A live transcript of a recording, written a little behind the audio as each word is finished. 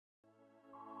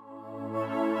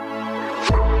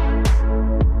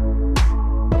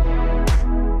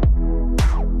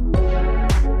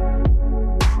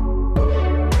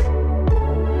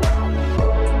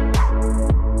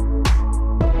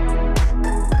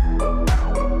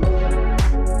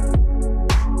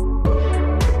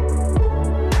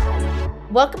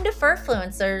Welcome to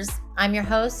Furfluencers. I'm your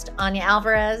host, Anya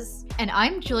Alvarez. And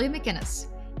I'm Julia McGinnis.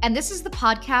 And this is the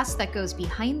podcast that goes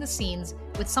behind the scenes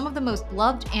with some of the most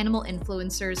loved animal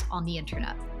influencers on the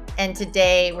internet. And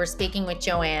today we're speaking with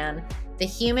Joanne, the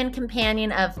human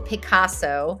companion of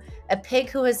Pigcasso, a pig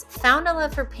who has found a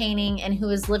love for painting and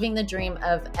who is living the dream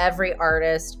of every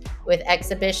artist with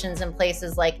exhibitions in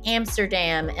places like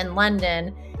Amsterdam and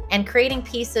London and creating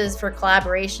pieces for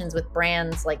collaborations with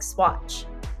brands like Swatch.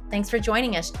 Thanks for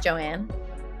joining us, Joanne.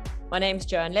 My name's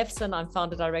Joanne Lefson. I'm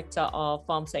founder director of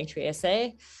Farm Sanctuary SA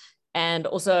and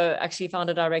also actually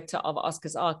founder director of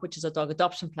Oscar's Ark, which is a dog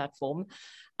adoption platform.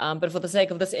 But for the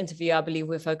sake of this interview, I believe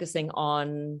we're focusing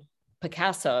on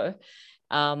Pigcasso.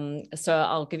 So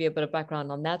I'll give you a bit of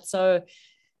background on that. So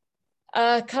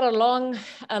cut a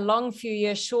long few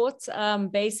years short.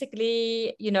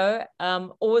 Basically,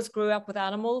 always grew up with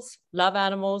animals, love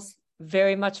animals,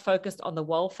 very much focused on the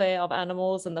welfare of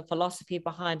animals and the philosophy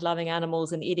behind loving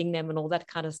animals and eating them and all that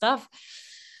kind of stuff.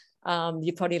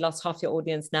 You probably lost half your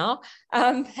audience now.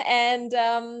 And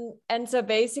so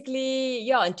basically,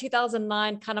 in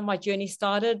 2009, kind of my journey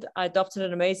started. I adopted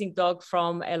an amazing dog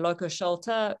from a local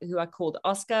shelter who I called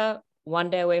Oscar, one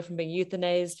day away from being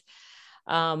euthanized.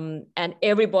 And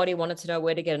everybody wanted to know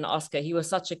where to get an Oscar. He was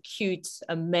such a cute,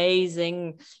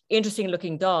 amazing, interesting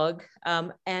looking dog.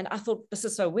 And I thought, this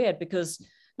is so weird because,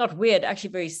 not weird, actually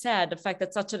very sad. The fact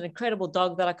that such an incredible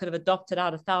dog that I could have adopted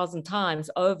out 1,000 times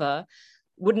over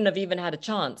wouldn't have even had a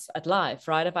chance at life,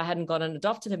 right? If I hadn't gone and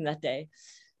adopted him that day.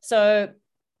 So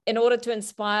in order to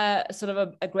inspire sort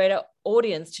of a greater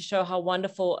audience to show how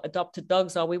wonderful adopted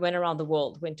dogs are, we went around the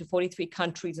world, went to 43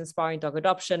 countries, inspiring dog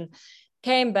adoption.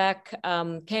 Came back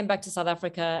to South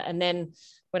Africa, and then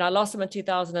when I lost him in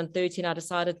 2013, I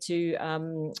decided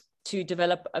to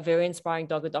develop a very inspiring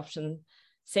dog adoption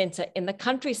center in the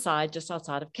countryside just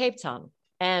outside of Cape Town.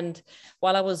 And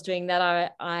while I was doing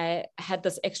that, I had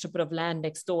this extra bit of land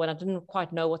next door, and I didn't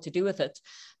quite know what to do with it.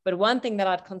 But one thing that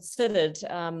I'd considered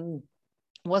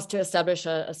was to establish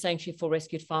a sanctuary for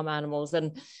rescued farm animals,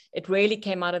 and it really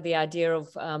came out of the idea of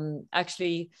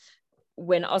actually,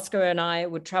 when Oscar and I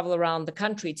would travel around the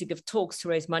country to give talks to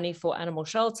raise money for animal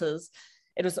shelters,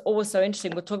 it was always so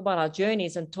interesting. We'd talk about our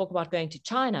journeys and talk about going to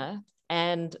China,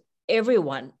 and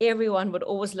everyone would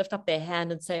always lift up their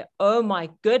hand and say, oh my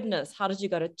goodness, how did you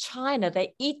go to China?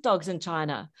 They eat dogs in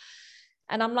China.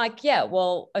 And I'm like, yeah,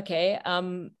 well, okay.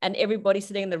 And everybody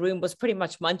sitting in the room was pretty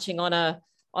much munching on a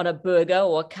burger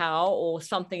or a cow or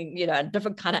something, a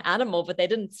different kind of animal, but they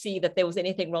didn't see that there was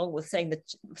anything wrong with saying that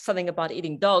something about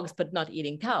eating dogs, but not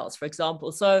eating cows, for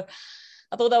example. So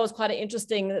I thought that was quite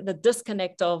interesting, the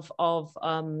disconnect of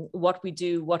what we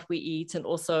do, what we eat, and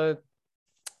also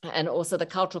the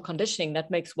cultural conditioning that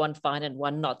makes one fine and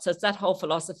one not. So it's that whole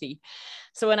philosophy.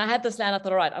 So when I had this land, I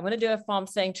thought, all right, I'm going to do a farm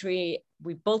sanctuary.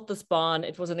 We built this barn.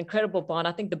 It was an incredible barn.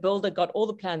 I think the builder got all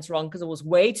the plans wrong because it was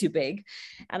way too big.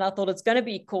 And I thought it's going to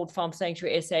be called Farm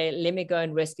Sanctuary SA. Let me go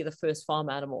and rescue the first farm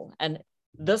animal. And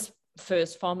this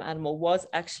first farm animal was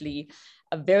actually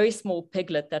a very small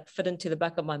piglet that fit into the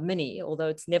back of my Mini, although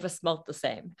it's never smelt the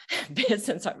same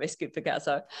since I rescued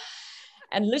Pigcasso.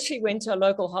 And literally went to a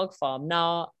local hog farm.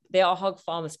 Now, there are hog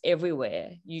farms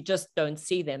everywhere. You just don't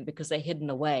see them because they're hidden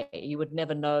away. You would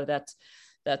never know that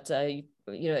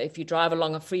if you drive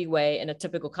along a freeway in a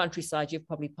typical countryside, you've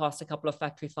probably passed a couple of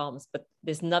factory farms, but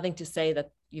there's nothing to say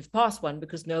that you've passed one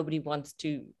because nobody wants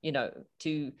to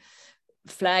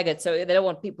flag it. So they don't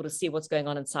want people to see what's going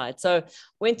on inside. So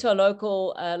went to a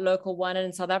local one, and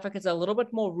in South Africa, it's a little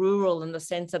bit more rural in the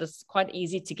sense that it's quite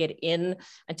easy to get in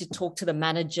and to talk to the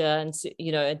manager and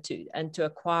to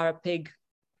acquire a pig.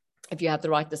 If you have the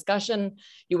right discussion,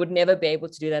 you would never be able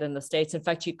to do that in the States. In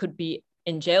fact, you could be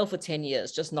in jail for 10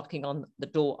 years just knocking on the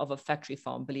door of a factory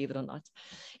farm, believe it or not.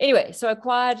 Anyway, so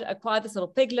acquired this little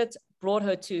piglet, brought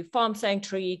her to Farm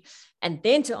Sanctuary. And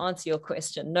then to answer your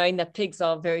question, knowing that pigs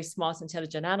are very smart,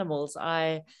 intelligent animals,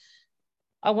 I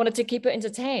wanted to keep her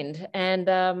entertained. And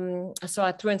so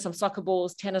I threw in some soccer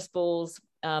balls, tennis balls,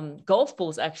 golf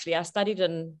balls, actually. I studied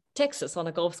in Texas on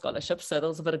a golf scholarship. So there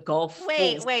was a bit of golf.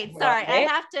 Wait, sorry.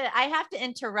 I have to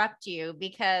interrupt you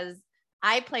because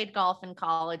I played golf in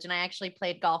college and I actually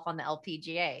played golf on the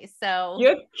LPGA. So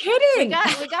you're kidding.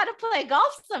 We got to play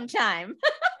golf sometime.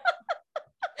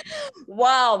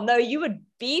 Wow. No, you would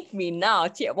beat me now.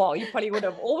 Well, you probably would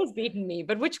have always beaten me,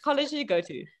 but which college did you go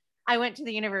to? I went to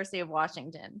the University of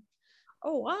Washington.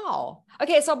 Oh, wow.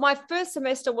 Okay. So my first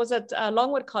semester was at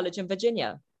Longwood College in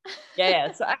Virginia.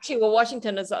 Yeah. So actually, well,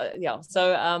 Washington is,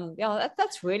 So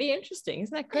that's really interesting.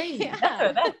 Isn't that crazy?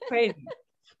 Yeah. That's crazy.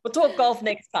 We'll talk golf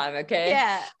next time, okay?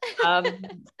 Yeah.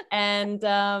 And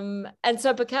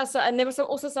so Picasso, and there were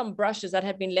also some brushes that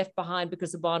had been left behind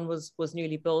because the barn was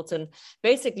newly built, and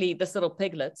basically this little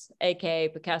piglet, aka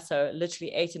Picasso,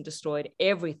 literally ate and destroyed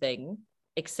everything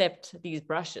except these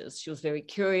brushes. She was very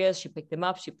curious. She picked them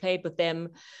up. She played with them,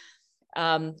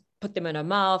 put them in her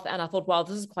mouth, and I thought, wow,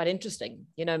 this is quite interesting.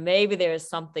 You know, maybe there is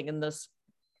something in this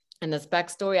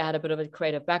backstory. I had a bit of a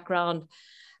creative background.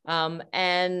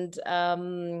 And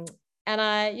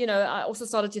I, you know, I also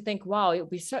started to think, wow, it would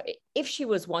be so, if she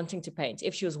was wanting to paint,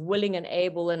 if she was willing and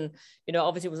able, and, you know,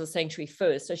 obviously it was a sanctuary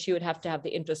first, so she would have to have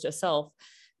the interest herself.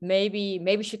 Maybe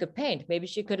she could paint, maybe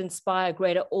she could inspire a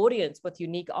greater audience with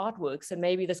unique artworks. And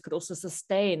maybe this could also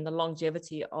sustain the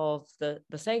longevity of the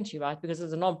sanctuary, right? Because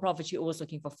as a nonprofit, you're always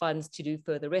looking for funds to do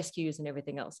further rescues and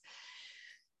everything else.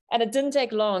 And it didn't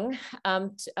take long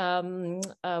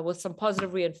with some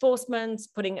positive reinforcements,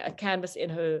 putting a canvas in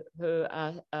her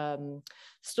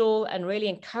stall and really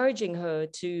encouraging her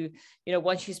to, you know,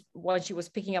 once she was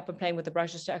picking up and playing with the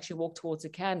brushes, to actually walk towards the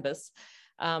canvas,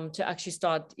 to actually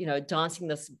start, you know, dancing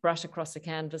this brush across the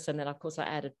canvas. And then, of course, I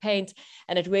added paint.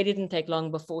 And it really didn't take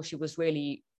long before she was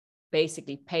really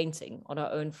basically painting on her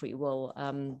own free will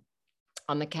on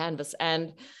the canvas.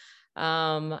 And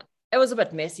it was a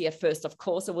bit messy at first, of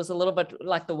course. It was a little bit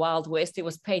like the Wild West. There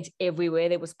was paint everywhere.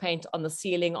 There was paint on the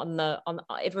ceiling,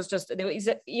 it was just, there was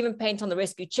even paint on the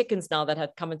rescue chickens now that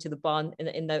had come into the barn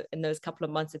in those couple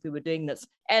of months that we were doing this.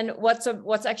 And what's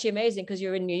actually amazing, because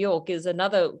you're in New York, is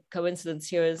another coincidence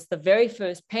here, is the very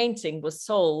first painting was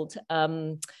sold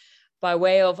by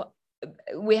way of,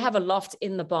 we have a loft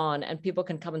in the barn and people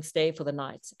can come and stay for the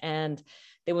night. And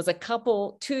there was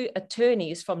two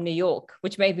attorneys from New York,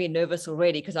 which made me nervous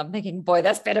already, because I'm thinking, boy,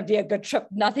 that's better be a good trip.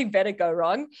 Nothing better go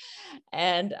wrong.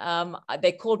 And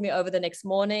they called me over the next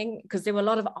morning, because there were a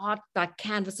lot of art, like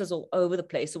canvases all over the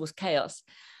place. It was chaos.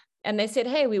 And they said,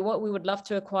 hey, we would love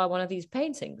to acquire one of these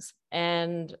paintings.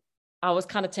 And I was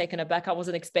kind of taken aback. I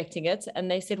wasn't expecting it. And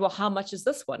they said, well, how much is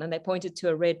this one? And they pointed to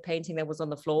a red painting that was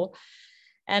on the floor.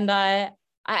 And I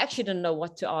actually didn't know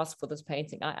what to ask for this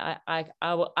painting. I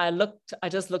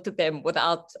just looked at them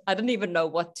I didn't even know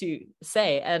what to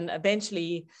say. And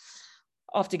eventually,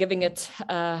 after giving it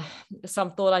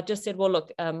some thought, I just said, well,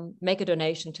 look, make a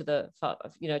donation to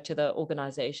the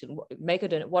organization.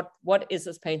 What is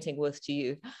this painting worth to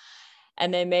you?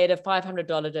 And they made a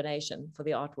 $500 donation for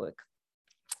the artwork.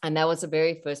 And that was the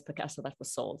very first Picasso that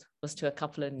was sold, was to a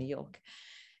couple in New York.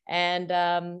 And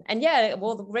yeah,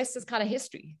 well, the rest is kind of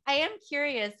history. I am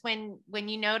curious, when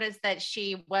you noticed that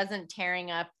she wasn't tearing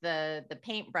up the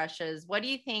paintbrushes, what do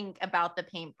you think about the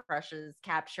paintbrushes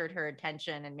captured her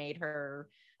attention and made her,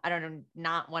 I don't know,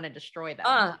 not want to destroy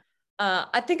them?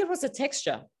 I think it was the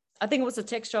texture. I think it was the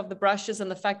texture of the brushes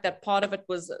and the fact that part of it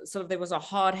was sort of, there was a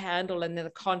hard handle and then the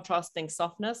contrasting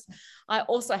softness. I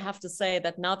also have to say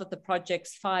that now that the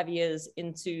project's 5 years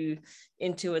into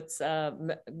its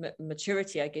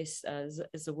maturity, I guess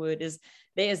is the word,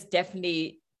 there is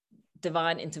definitely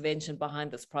divine intervention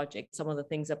behind this project. Some of the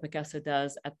things that Picasso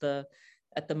does at the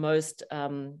most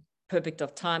perfect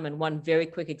of time. And one very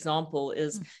quick example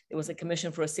is it was a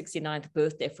commission for a 69th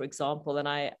birthday, for example, and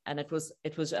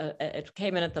it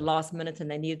came in at the last minute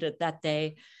and they needed it that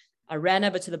day. I ran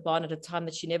over to the barn at a time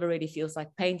that she never really feels like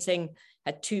painting,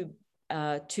 had two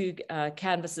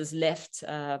canvases left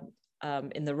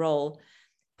in the roll,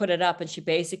 put it up, and she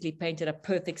basically painted a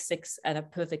perfect 6 and a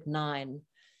perfect 9.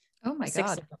 Oh my God. 6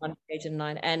 on one page and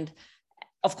 9. And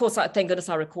of course, thank goodness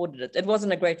I recorded it. It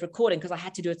wasn't a great recording because I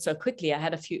had to do it so quickly. I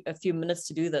had a few minutes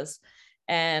to do this.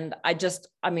 And I just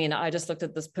looked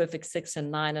at this perfect 6 and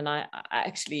 9, and I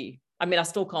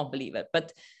still can't believe it,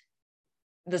 but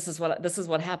this is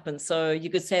what happens. So you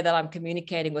could say that I'm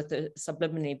communicating with it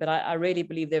subliminally, but I really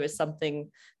believe there's something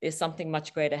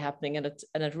much greater happening, and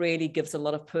it really gives a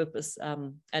lot of purpose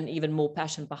and even more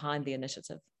passion behind the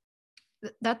initiative.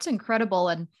 That's incredible.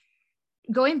 And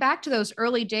going back to those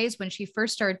early days when she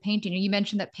first started painting, you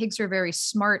mentioned that pigs are very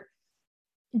smart.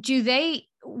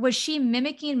 Was she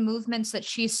mimicking movements that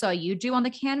she saw you do on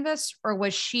the canvas, or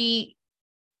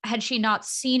had she not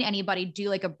seen anybody do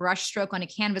like a brush stroke on a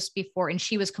canvas before, and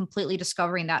she was completely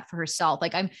discovering that for herself?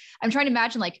 Like I'm trying to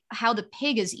imagine like how the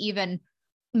pig is even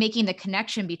making the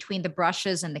connection between the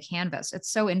brushes and the canvas.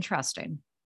 It's so interesting.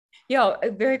 Yeah,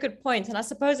 a very good point. And I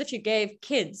suppose if you gave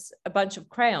kids a bunch of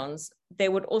crayons, they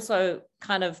would also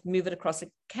kind of move it across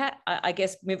move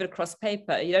it across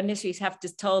paper. You don't necessarily have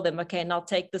to tell them, okay, now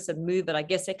take this and move it. I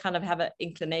guess they kind of have an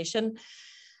inclination.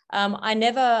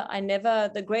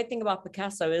 The great thing about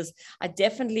Picasso is I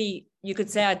definitely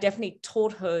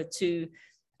taught her to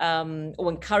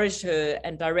or encouraged her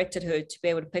and directed her to be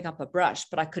able to pick up a brush,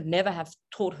 but I could never have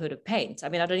taught her to paint. I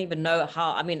mean, I don't even know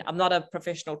how. I mean, I'm not a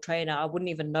professional trainer. I wouldn't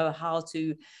even know how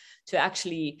to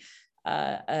actually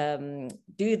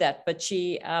do that. But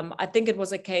she, I think it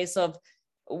was a case of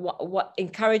what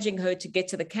encouraging her to get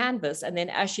to the canvas, and then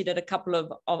as she did a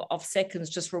couple of seconds,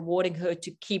 just rewarding her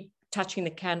to keep touching the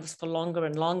canvas for longer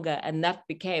and longer, and that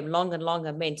became longer and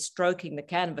longer meant stroking the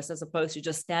canvas as opposed to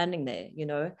just standing there, you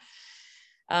know.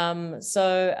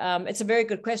 So it's a very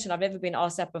good question. I've never been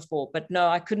asked that before, but no,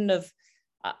 I couldn't have.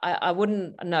 I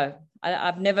wouldn't. No,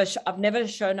 I've never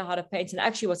shown her how to paint. And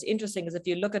actually, what's interesting is if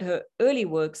you look at her early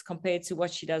works compared to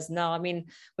what she does now. I mean,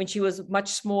 when she was much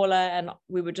smaller and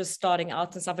we were just starting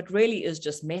out and stuff, it really is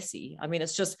just messy. I mean,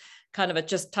 it's just kind of, it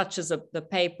just touches the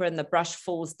paper and the brush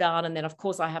falls down, and then of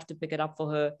course I have to pick it up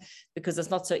for her because it's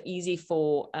not so easy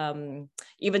for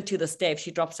even to this day. If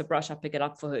she drops a brush, I pick it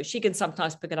up for her. She can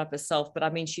sometimes pick it up herself, but I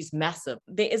mean, she's massive.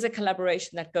 There is a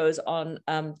collaboration that goes on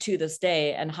to this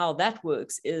day, and how that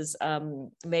works is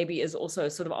maybe is also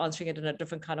sort of answering it in a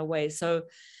different kind of way. So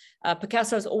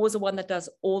Pigcasso is always the one that does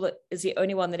is the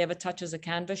only one that ever touches a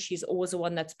canvas. She's always the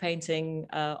one that's painting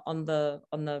on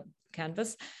the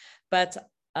canvas, but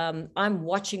I'm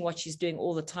watching what she's doing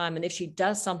all the time. And if she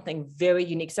does something very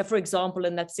unique, so for example,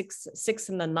 in that six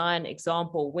and the 9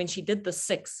 example, when she did the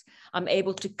 6, I'm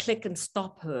able to click and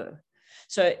stop her.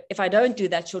 So if I don't do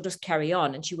that, she'll just carry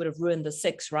on, and she would have ruined the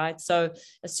 6, right? So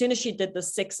as soon as she did the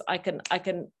 6, I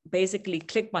can basically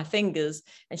click my fingers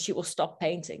and she will stop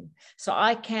painting. So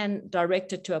I can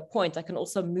direct it to a point. I can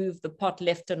also move the pot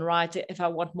left and right if I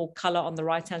want more color on the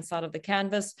right-hand side of the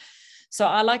canvas. So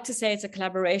I like to say it's a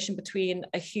collaboration between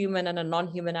a human and a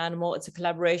non-human animal. It's a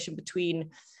collaboration between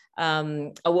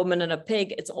a woman and a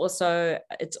pig. It's also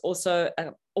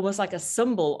almost like a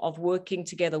symbol of working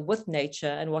together with nature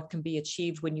and what can be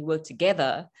achieved when you work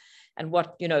together, and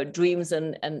what, you know, dreams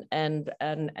and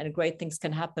great things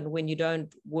can happen when you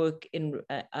don't work in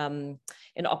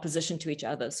opposition to each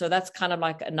other. So that's kind of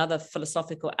like another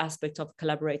philosophical aspect of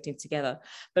collaborating together.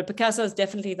 But Pigcasso is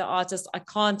definitely the artist. I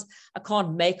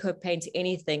can't make her paint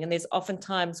anything. And there's often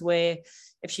times where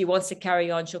if she wants to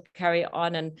carry on, she'll carry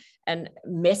on and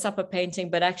mess up a painting,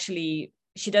 but actually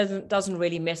she doesn't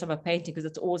really mess up a painting because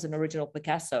it's always an original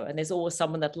Pigcasso, and there's always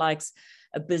someone that likes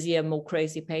a busier, more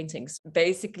crazy paintings.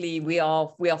 Basically, we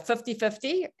are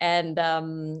 50-50,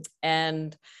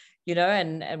 and you know,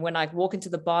 and when I walk into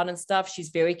the barn and stuff, she's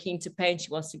very keen to paint.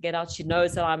 She wants to get out. She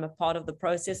knows that I'm a part of the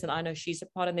process, and I know she's a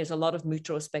part, and there's a lot of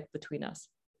mutual respect between us.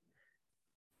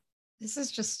 This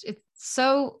is just, it's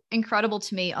so incredible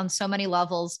to me on so many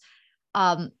levels.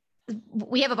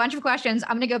 We have a bunch of questions.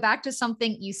 I'm going to go back to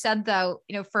something you said, though,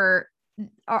 you know, for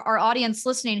our audience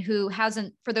listening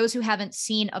for those who haven't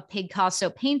seen a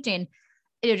Pigcasso painting,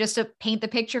 you know, just to paint the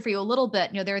picture for you a little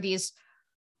bit, you know, there are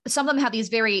some of them have these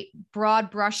very broad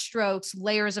brush strokes,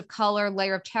 layers of color,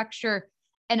 layer of texture,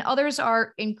 and others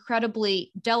are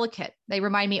incredibly delicate. They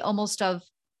remind me almost of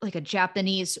like a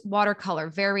Japanese watercolor,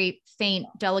 very faint,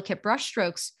 delicate brush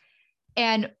strokes.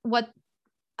 And what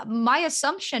my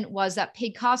assumption was that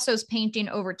Pigcasso's painting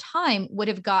over time would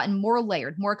have gotten more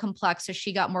layered, more complex as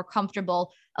she got more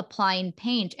comfortable applying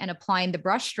paint and applying the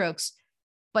brush strokes.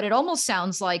 But it almost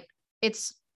sounds like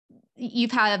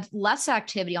you've had less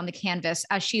activity on the canvas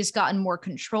as she's gotten more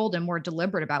controlled and more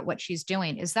deliberate about what she's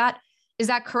doing. Is that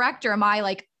correct? Or am I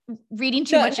like reading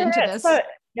too much into this?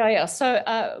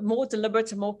 So more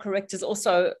deliberate and more correct is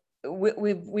also,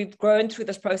 we've grown through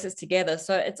this process together.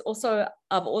 So it's also,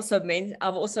 I've also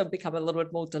become a little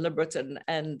bit more deliberate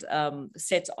and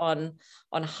set on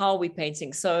how we're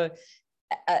painting. So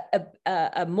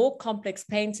a more complex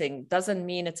painting doesn't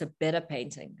mean it's a better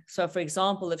painting. So for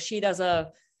example, if she does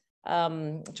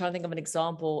I'm trying to think of an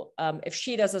example. If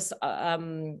she does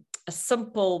a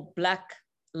simple black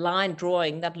line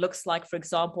drawing that looks like, for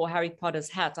example, Harry Potter's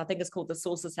hat. I think it's called the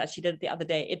Sorcerer's Hat. She did it the other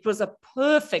day. It was a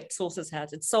perfect Sorcerer's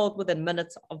Hat. It sold within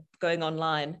minutes of going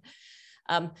online.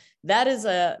 That is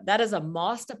a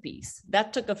masterpiece.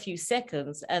 That took a few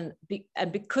seconds, and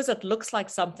because it looks like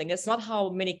something, it's not how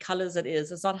many colors it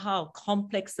is. It's not how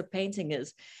complex the painting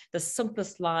is. The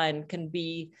simplest line can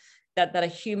be that a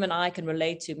human eye can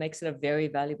relate to, makes it a very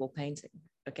valuable painting.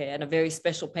 Okay, and a very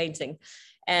special painting,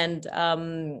 and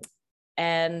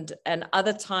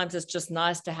other times it's just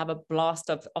nice to have a blast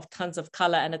of tons of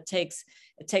color, and it takes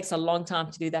a long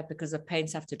time to do that because the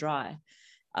paints have to dry,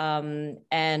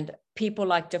 and people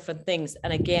like different things.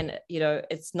 And again, you know,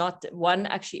 it's not, one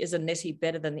actually isn't necessarily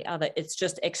better than the other. It's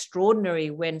just extraordinary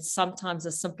when sometimes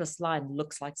the simplest line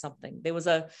looks like something. There was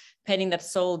a painting that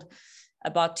sold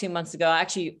about 2 months ago.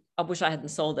 Actually, I wish I hadn't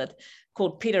sold it,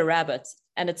 called Peter Rabbit.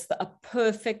 and it's a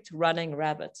perfect running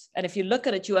rabbit. And if you look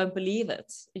at it, you won't believe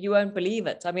it. You won't believe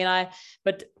it. I mean,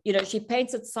 but you know, she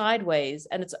paints it sideways,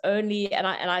 and it's only, and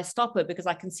I stop her because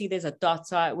I can see there's a dot.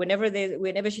 So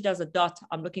whenever she does a dot,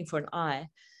 I'm looking for an eye.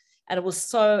 And it was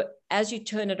so, as you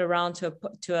turn it around to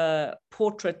a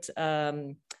portrait,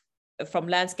 from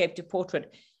landscape to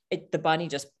portrait, the bunny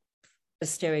just is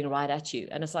staring right at you.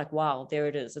 And it's like, wow, there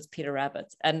it is. It's Peter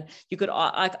Rabbit. And you could,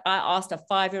 I asked a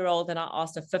 5-year-old and I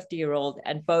asked a 50-year-old,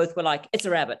 and both were like, it's a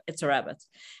rabbit, it's a rabbit.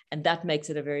 And that makes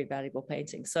it a very valuable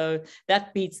painting. So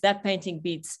that painting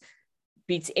beats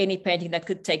any painting that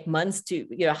could take months to,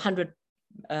 you know, 100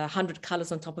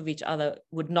 colors on top of each other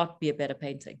would not be a better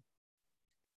painting.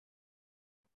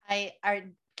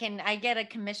 Can I get a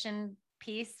commission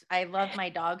piece? I love my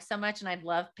dog so much, and I'd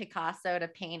love Pigcasso to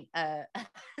paint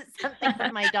something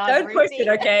for my dog. Don't push it,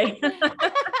 okay?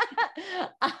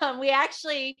 We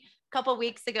actually, a couple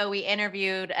weeks ago, we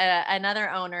interviewed another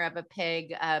owner of a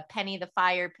pig, Penny the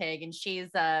Fire Pig, and she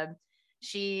is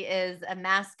a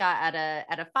mascot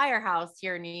at a firehouse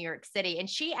here in New York City, and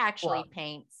she actually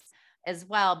paints as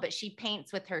well, but she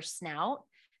paints with her snout.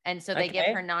 And so they give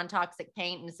her non-toxic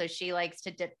paint. And so she likes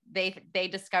to, they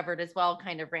discovered as well,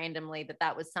 kind of randomly,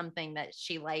 that was something that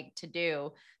she liked to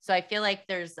do. So I feel like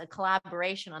there's a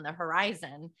collaboration on the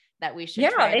horizon that we should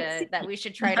try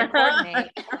to coordinate.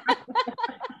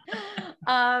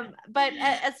 But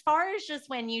as far as just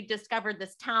when you discovered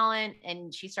this talent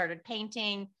and she started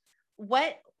painting,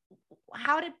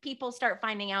 how did people start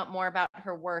finding out more about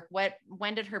her work?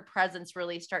 When did her presence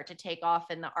really start to take off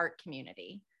in the art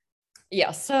community?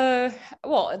 Yeah, so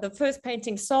the first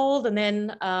painting sold, and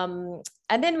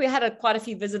then we had quite a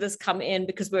few visitors come in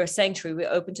because we're a sanctuary.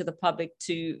 We're open to the public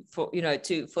for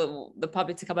the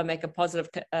public to come and make a positive,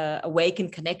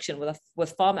 awakened connection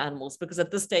with farm animals. Because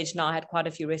at this stage now, I had quite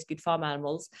a few rescued farm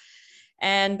animals,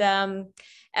 and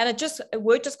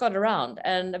word just got around,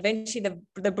 and eventually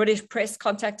the British press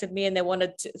contacted me, and they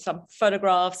wanted some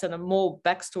photographs and a more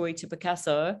backstory to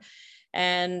Pigcasso.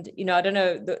 And, you know, I don't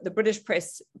know, the British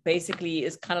press basically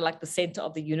is kind of like the center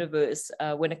of the universe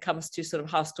when it comes to sort of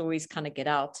how stories kind of get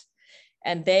out.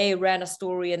 And they ran a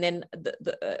story, and then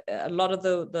a lot of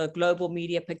the global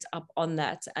media picked up on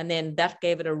that. And then that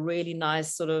gave it a really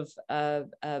nice sort of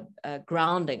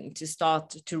grounding to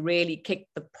start to really kick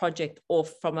the project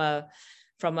off from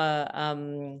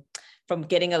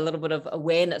getting a little bit of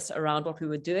awareness around what we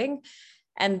were doing.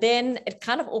 And then it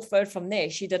kind of all flowed from there.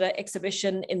 She did an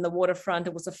exhibition in the waterfront.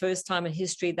 It was the first time in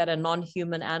history that a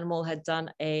non-human animal had done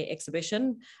an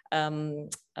exhibition, a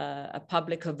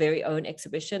very own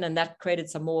exhibition, and that created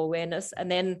some more awareness. And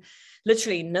then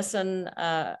literally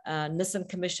Nissan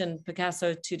commissioned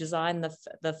Pigcasso to design the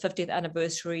 50th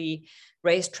anniversary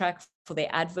racetrack for their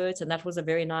adverts, and that was a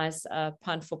very nice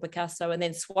punt for Pigcasso. And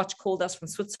then Swatch called us from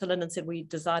Switzerland and said, we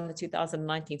designed the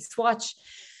 2019 Swatch.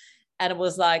 And it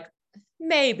was like,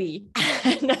 maybe.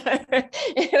 No,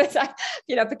 it was like,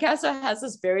 you know, Pigcasso has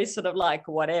this very sort of like,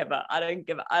 whatever,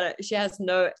 she has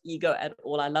no ego at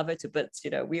all. I love her to bits.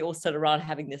 You know, we all sit around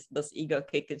having this ego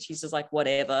kick, and she's just like,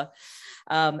 whatever.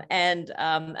 And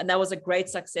that was a great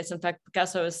success. In fact,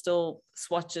 Pigcasso is still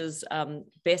Swatch's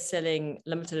best-selling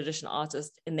limited edition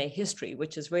artist in their history,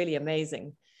 which is really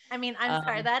amazing. I mean, I'm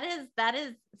sorry, that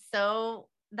is so,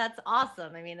 that's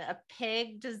awesome. I mean, a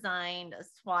pig designed a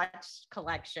Swatch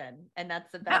collection, and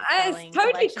that's the best selling. It's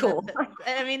totally cool.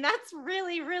 I mean, that's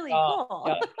really, really cool.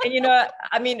 Yeah. And, you know,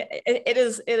 I mean, it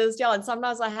is, yeah. And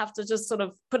sometimes I have to just sort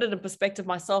of put it in perspective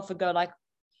myself and go like,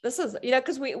 this is, you know,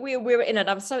 because we were in it.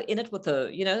 I'm so in it with her,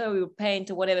 you know, we would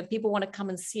paint or whatever. People want to come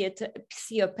and see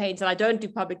her paint. And I don't do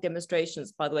public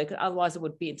demonstrations, by the way, because otherwise it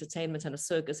would be entertainment and a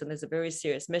circus, and there's a very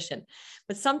serious mission.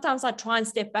 But sometimes I try and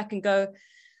step back and go,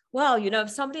 well, you know, if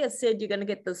somebody had said you're going to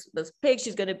get this pig,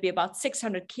 she's going to be about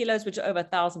 600 kilos, which is over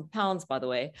 1,000 pounds, by the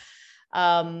way.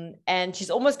 And she's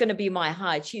almost going to be my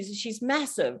height. She's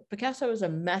massive. Pigcasso is a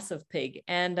massive pig,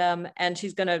 and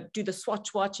she's going to do the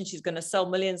Swatch watch, and she's going to sell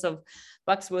millions of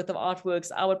bucks worth of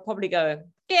artworks. I would probably go,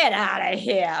 get out of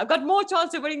here. I've got more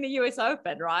chance of winning the US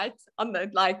Open, right? On the,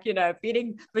 like, you know,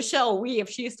 beating Michelle Wee if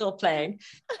she's still playing,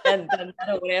 and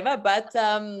or whatever. But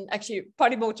actually,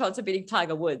 probably more chance of beating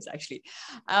Tiger Woods, actually.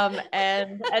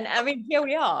 And I mean, here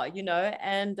we are, you know.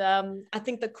 And I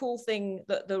think the cool thing,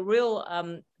 the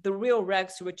real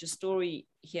rags to riches story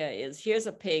here is, here's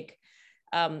a pig,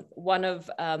 one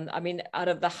of, I mean, out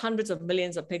of the hundreds of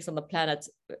millions of pigs on the planet,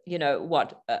 you know,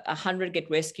 100 get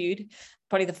rescued.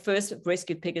 Probably the first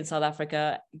rescued pig in South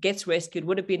Africa gets rescued,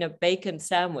 would have been a bacon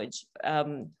sandwich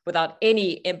without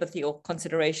any empathy or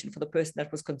consideration for the person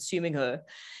that was consuming her.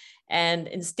 And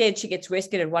instead she gets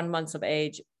rescued at 1 month of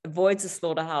age, avoids the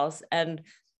slaughterhouse, and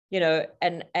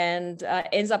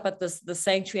ends up at the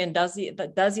sanctuary and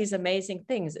does these amazing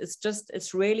things.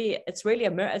 It's really it's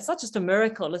not just a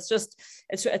miracle.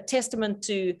 It's a testament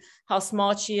to how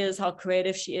smart she is, how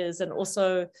creative she is, and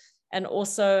also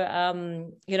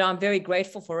I'm very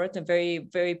grateful for it and very,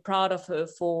 very proud of her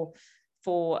for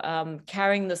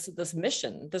carrying this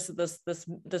mission, this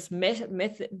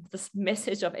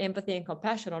message of empathy and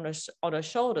compassion on her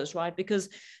shoulders, right? Because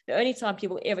the only time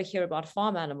people ever hear about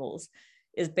farm animals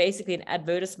is basically an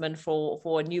advertisement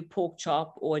for a new pork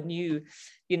chop or a new,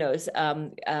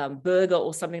 burger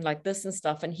or something like this and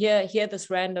stuff. And here this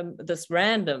random,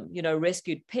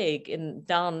 rescued pig in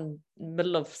down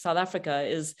middle of South Africa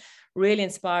is really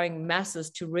inspiring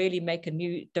masses to really make a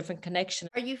new, different connection.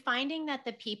 Are you finding that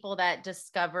the people that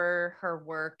discover her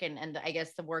work and I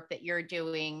guess the work that you're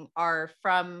doing are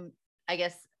from, I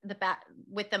guess,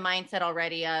 with the mindset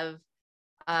already of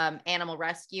animal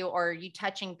rescue, or are you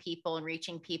touching people and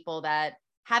reaching people that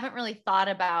haven't really thought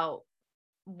about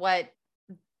what,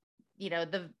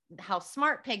 how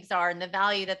smart pigs are and the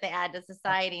value that they add to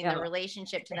society and the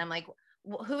relationship to them? Like,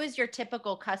 who is your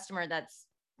typical customer that's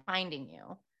finding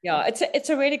you? Yeah, it's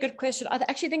a really good question. I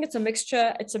actually think it's a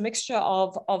mixture. It's a mixture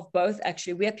of both.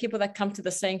 Actually, we have people that come to the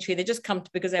sanctuary. They just come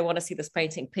because they want to see this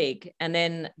painting pig, and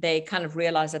then they kind of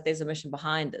realize that there's a mission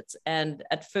behind it. And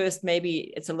at first,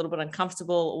 maybe it's a little bit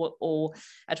uncomfortable, or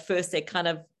at first they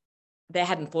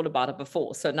hadn't thought about it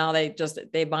before. So now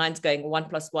their mind's going 1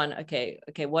 + 1. Okay,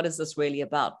 what is this really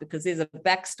about? Because there's a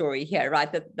backstory here,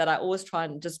 right? That I always try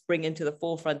and just bring into the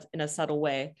forefront in a subtle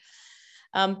way.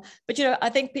 But I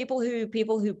think people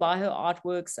who buy her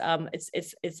artworks,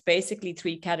 it's basically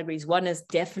 3 categories. One is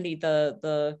definitely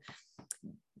that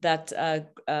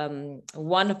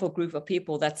wonderful group of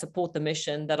people that support the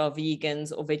mission, that are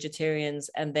vegans or vegetarians,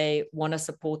 and they want to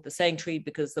support the sanctuary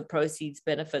because the proceeds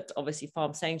benefit obviously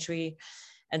Farm Sanctuary.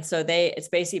 And so it's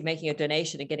basically making a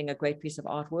donation and getting a great piece of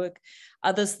artwork.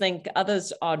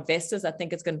 Others are investors. I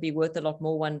think it's going to be worth a lot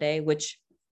more one day, which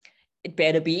it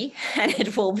better be, and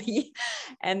it will be.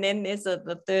 And then there's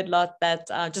the third lot that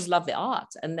just love the art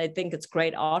and they think it's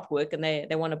great artwork and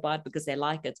they want to buy it because they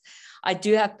like it. I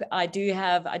do get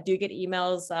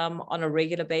emails on a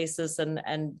regular basis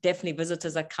and definitely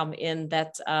visitors that come in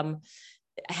that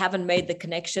haven't made the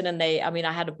connection. And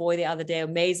I had a boy the other day,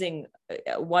 amazing,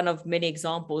 one of many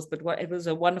examples, but it was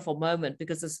a wonderful moment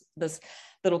because this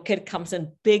little kid comes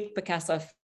in, big Pigcasso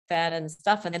fan and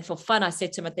stuff. And then for fun, I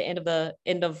said to him at the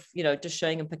end of just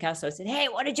showing him Pigcasso, I said, "Hey,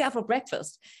 what did you have for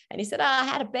breakfast?" And he said, "I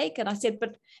had a bacon." I said,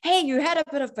 "But hey, you had a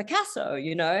bit of Pigcasso,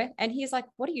 And he's like,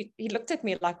 he looked at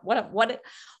me like,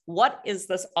 what is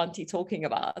this auntie talking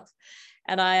about?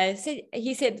 And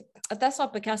he said, "That's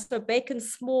not Pigcasso.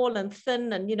 Bacon's small and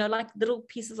thin and, like little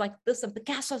pieces like this. And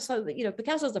Pigcasso, so,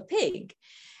 Picasso's a pig."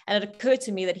 And it occurred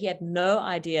to me that he had no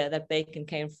idea that bacon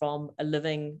came from a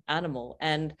living animal.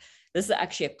 And this is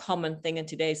actually a common thing in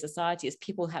today's society, is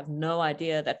people have no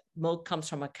idea that milk comes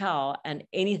from a cow, and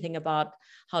anything about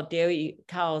how dairy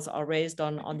cows are raised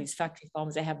on these factory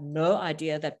farms. They have no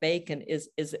idea that bacon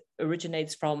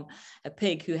originates from a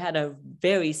pig who had a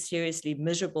very seriously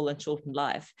miserable and shortened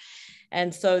life.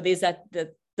 And so there's that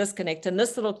disconnect. And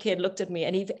this little kid looked at me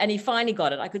and he finally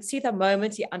got it. I could see the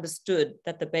moment he understood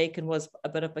that the bacon was a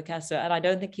bit of Pigcasso. And I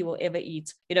don't think he will ever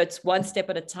eat, it's one step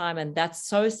at a time. And that's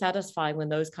so satisfying when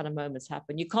those kind of moments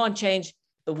happen. You can't change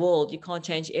the world, you can't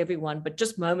change everyone, but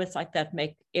just moments like that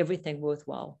make everything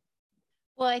worthwhile.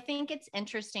 Well, I think it's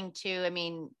interesting too.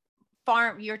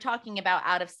 You're talking about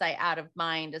out of sight, out of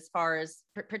mind, as far as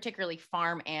particularly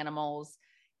farm animals.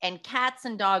 And cats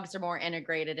and dogs are more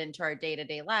integrated into our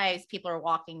day-to-day lives. People are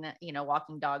walking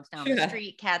dogs down the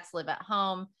street. Cats live at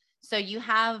home. So you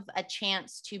have a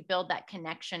chance to build that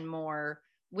connection more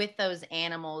with those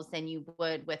animals than you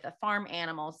would with a farm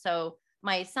animal. So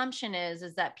my assumption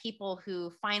is that people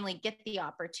who finally get the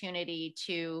opportunity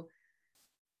to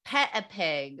pet a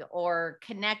pig or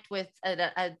connect with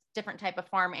a different type of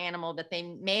farm animal that they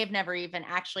may have never even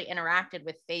actually interacted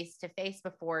with face to face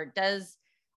before,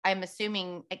 I'm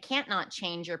assuming it can't not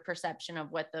change your perception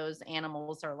of what those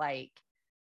animals are like.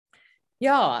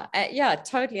 Yeah,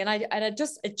 totally. And it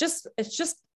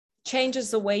just changes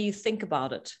the way you think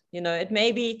about it. It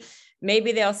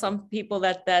maybe there are some people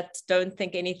that don't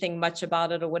think anything much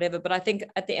about it or whatever, but I think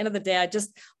at the end of the day,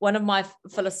 one of my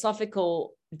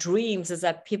philosophical dreams is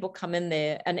that people come in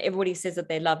there and everybody says that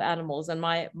they love animals. And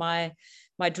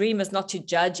my dream is not to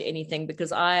judge anything,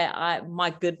 because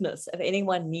my goodness, if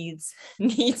anyone needs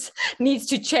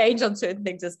to change on certain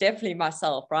things, it's definitely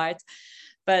myself, right?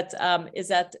 But is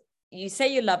that you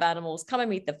say you love animals, come and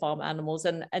meet the farm animals,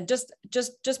 and just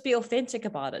be authentic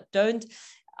about it. Don't,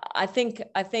 I think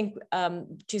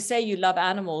to say you love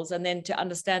animals and then to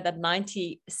understand that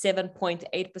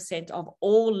 97.8% of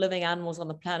all living animals on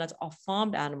the planet are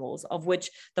farmed animals, of which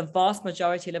the vast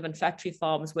majority live in factory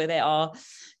farms where they are,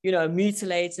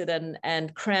 mutilated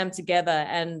and crammed together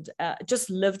and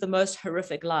just live the most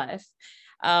horrific life.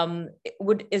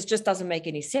 It just doesn't make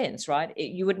any sense, right?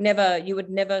 You would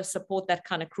never support that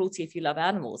kind of cruelty if you love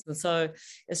animals. And so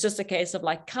it's just a case of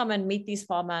like, come and meet these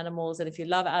farm animals, and if you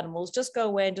love animals, just go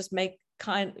away and just make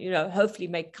hopefully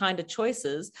make kinder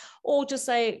choices, or just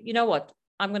say, you know what,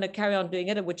 I'm going to carry on doing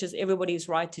it, which is everybody's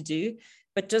right to do.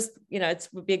 But just, it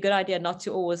would be a good idea not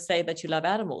to always say that you love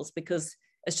animals, because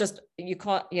it's just, you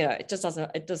can't, it just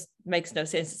makes no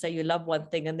sense to say you love one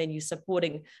thing and then you're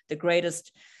supporting the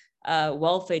greatest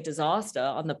welfare disaster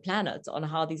on the planet on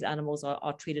how these animals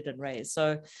are treated and raised.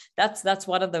 So that's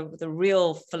one of the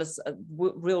real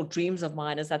dreams of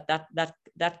mine, is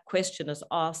that question is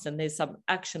asked and there's some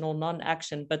action or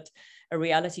non-action, but a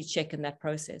reality check in that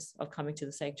process of coming to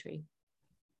the sanctuary.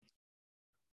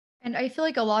 And I feel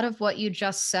like a lot of what you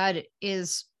just said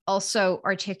is also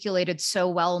articulated so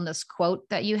well in this quote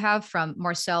that you have from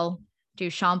Marcel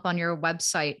Duchamp on your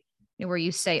website, where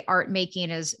you say art making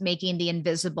is making the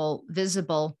invisible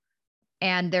visible.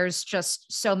 And there's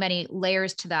just so many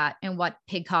layers to that, and what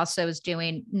Pigcasso is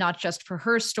doing, not just for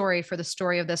her story, for the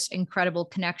story of this incredible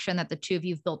connection that the two of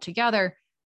you have built together,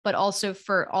 but also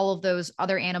for all of those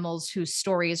other animals whose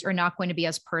stories are not going to be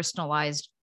as personalized,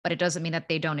 but it doesn't mean that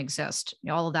they don't exist.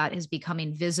 All of that is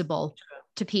becoming visible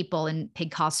to people in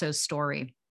Pigcasso's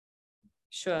story.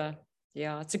 Sure.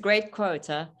 Yeah, it's a great quote.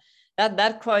 Huh?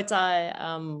 That quote,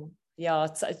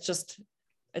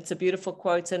 it's a beautiful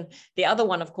quote. And the other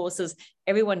one, of course, is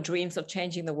everyone dreams of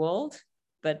changing the world,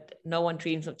 but no one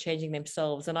dreams of changing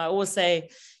themselves. And I always say,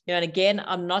 and again,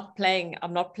 I'm not playing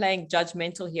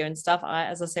judgmental here and stuff.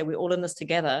 As I say, we're all in this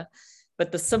together.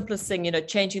 But the simplest thing,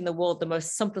 changing the world, the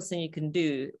most simplest thing you can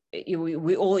do,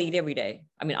 we all eat every day.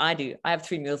 I mean, I do. I have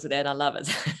 3 meals a day and I love it.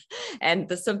 And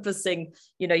the simplest thing,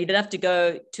 you don't have to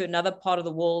go to another part of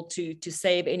the world to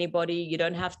save anybody. You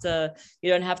don't have to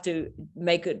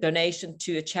make a donation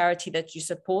to a charity that you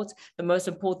support. The most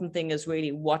important thing is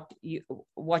really what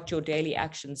your daily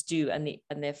actions do and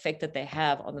the effect that they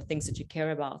have on the things that you care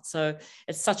about. So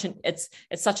it's such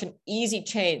an easy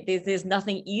change. There's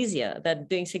nothing easier than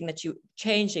doing something that you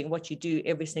changing what you do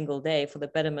every single day for the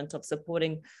betterment of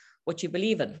supporting what you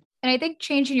believe in. And I think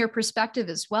changing your perspective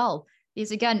as well.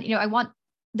 Because again,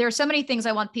 there are so many things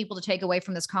I want people to take away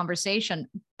from this conversation,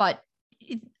 but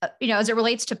as it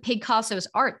relates to Pigcasso's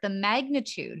art, the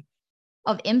magnitude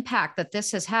of impact that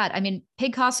this has had. I mean,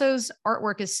 Pigcasso's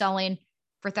artwork is selling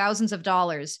for thousands of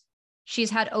dollars. She's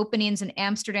had openings in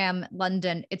Amsterdam,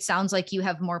 London. It sounds like you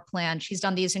have more planned. She's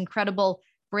done these incredible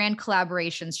brand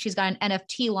collaborations. She's got an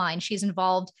NFT line. She's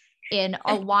involved in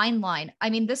a wine line. I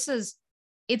mean,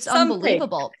 it's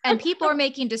unbelievable. And people are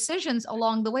making decisions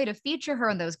along the way to feature her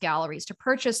in those galleries, to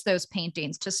purchase those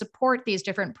paintings, to support these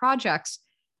different projects.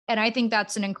 And I think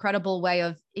that's an incredible way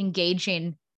of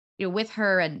engaging with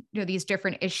her and these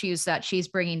different issues that she's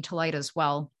bringing to light as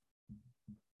well.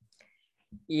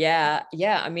 Yeah.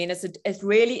 I mean, it's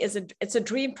really a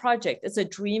dream project. It's a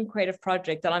dream creative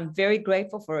project, and I'm very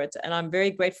grateful for it. And I'm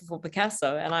very grateful for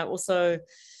Pigcasso. And I also,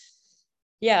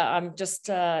 I'm just,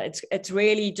 it's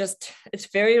really just, it's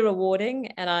very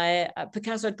rewarding. And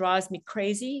Pigcasso drives me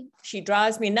crazy. She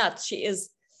drives me nuts. She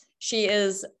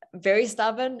is very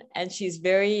stubborn, and she's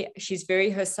very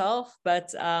herself,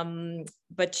 but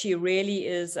she really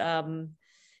is,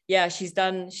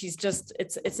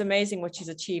 it's amazing what she's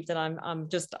achieved. And I'm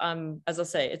as I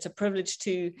say, it's a privilege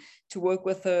to work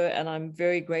with her, and I'm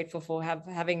very grateful for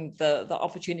having the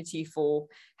opportunity for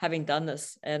having done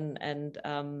this and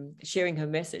sharing her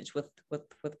message with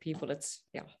people. It's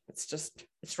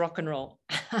rock and roll.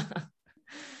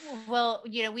 Well,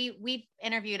 we've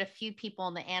interviewed a few people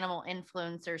in the animal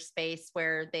influencer space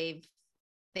where they've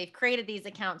created these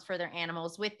accounts for their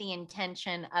animals with the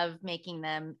intention of making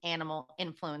them animal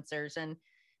influencers. And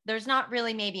there's not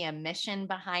really maybe a mission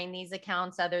behind these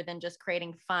accounts other than just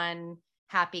creating fun,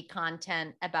 happy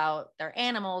content about their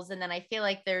animals. And then I feel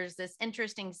like there's this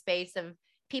interesting space of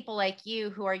people like you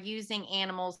who are using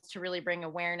animals to really bring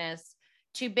awareness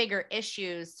to bigger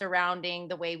issues surrounding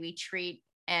the way we treat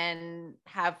and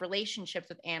have relationships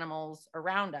with animals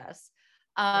around us.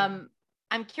 I'm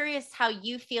curious how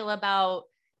you feel about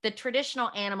the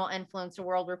traditional animal influencer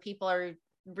world, where people are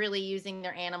really using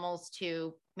their animals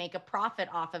to make a profit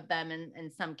off of them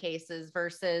in some cases,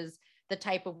 versus the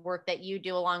type of work that you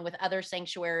do along with other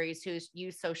sanctuaries who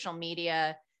use social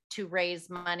media to raise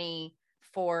money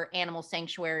for animal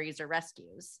sanctuaries or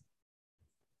rescues?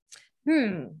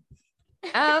 That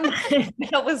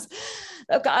was,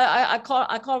 look, I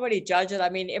can't really judge it. I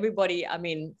mean,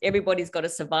 everybody's got to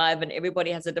survive, and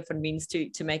everybody has a different means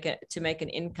to make an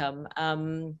income.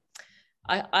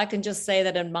 I can just say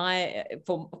that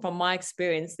from my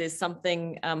experience, there's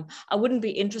something, I wouldn't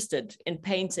be interested in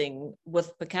painting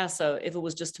with Picasso if it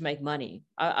was just to make money.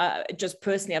 I just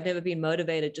personally, I've never been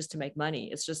motivated just to make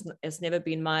money. It's never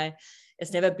been my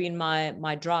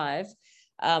drive.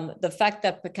 The fact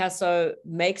that Picasso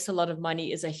makes a lot of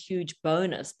money is a huge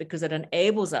bonus, because it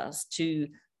enables us to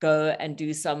go and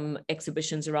do some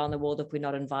exhibitions around the world if we're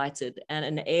not invited, and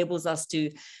enables us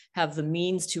to have the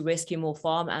means to rescue more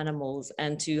farm animals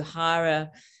and to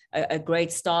hire a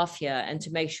great staff here and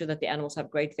to make sure that the animals have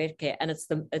great vet care. And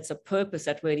it's a purpose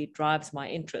that really drives my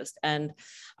interest. And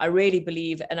I really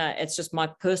believe, and it's just my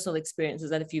personal experience,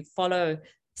 is that if you follow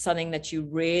something that you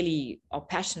really are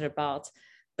passionate about,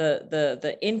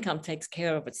 the income takes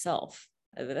care of itself.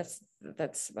 That's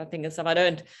I think it's stuff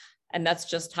and that's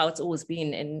just how it's always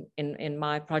been in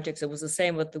my projects. It was the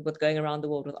same with going around the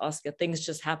world with Oscar. Things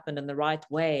just happened in the right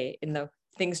way. The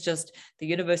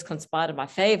universe conspired in my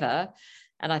favor,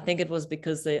 and I think it was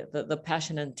because the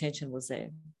passion and intention was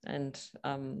there. And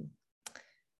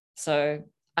so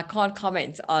I can't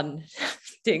comment on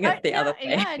doing it the other way.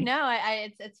 Yeah, no,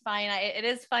 it's fine. It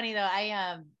is funny though.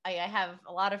 I have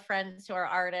a lot of friends who are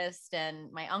artists,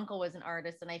 and my uncle was an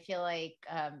artist, and I feel like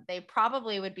they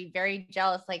probably would be very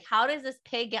jealous. Like, how does this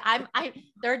pig get?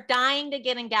 They're dying to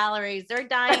get in galleries. They're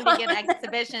dying to get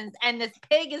exhibitions, and this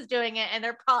pig is doing it, and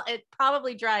it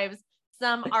probably drives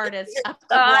some artist up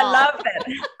the wall. I love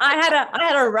it. I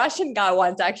had a Russian guy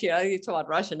once, actually. I talk about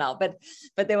Russia now, but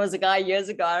there was a guy years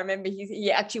ago. I remember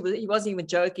he wasn't even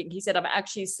joking. He said, I'm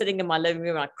actually sitting in my living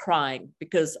room and I'm crying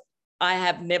because I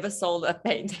have never sold a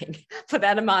painting for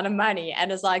that amount of money.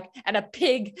 And it's like, and a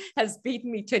pig has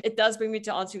beaten me to it. It does bring me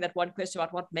to answering that one question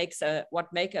about what makes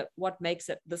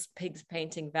this pig's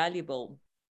painting valuable.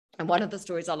 And one of the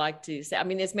stories I like to say, I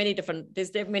mean, there's many different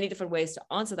ways to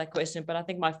answer that question, but I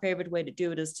think my favorite way to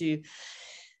do it is to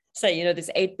say, there's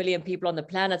 8 billion people on the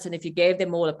planet, and if you gave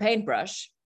them all a paintbrush,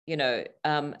 they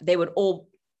would all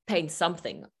paint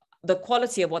something. The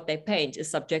quality of what they paint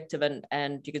is subjective,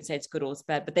 and you can say it's good or it's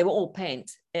bad, but they will all paint.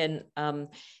 And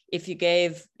if you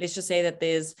gave, let's just say that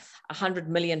there's 100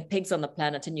 million pigs on the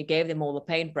planet, and you gave them all a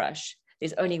paintbrush,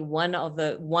 there's only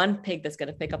one pig that's going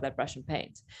to pick up that brush and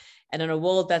paint. And in a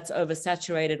world that's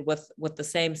oversaturated with the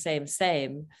same,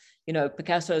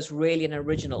 Picasso is really an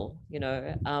original,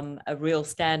 a real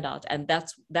standout. And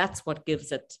that's what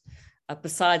gives it,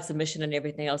 besides the mission and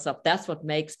everything else up, that's what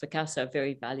makes Picasso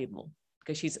very valuable,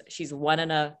 because she's one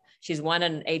in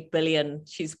 8 billion.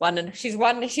 She's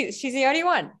the only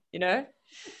one,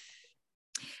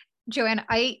 Joanne,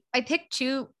 I picked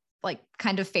two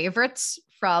kind of favorites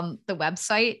from the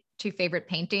website, 2 favorite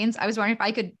paintings. I was wondering if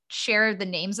I could share the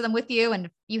names of them with you, and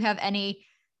if you have any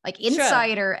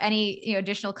insight or any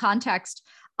additional context.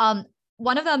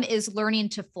 One of them is Learning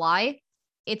to Fly.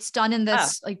 It's done in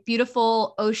this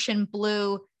beautiful ocean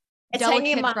blue, it's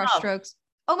delicate brush strokes.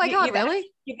 Oh my God, really?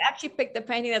 You've actually picked the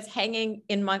painting that's hanging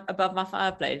above my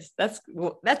fireplace. That's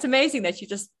amazing that you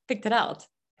just picked it out.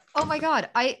 Oh my God,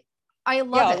 I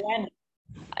love it. Random.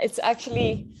 It's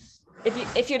actually,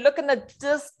 if you look in the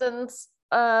distance,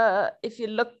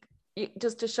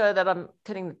 just to show that I'm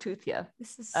cutting the tooth here.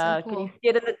 This is so cool. Can you see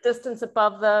it in the distance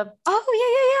above the?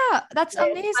 Oh yeah. That's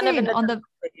amazing on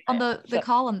the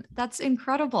column. That's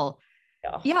incredible.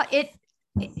 Yeah,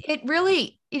 it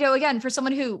really, again, for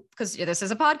someone who, because this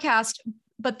is a podcast,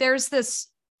 but there's this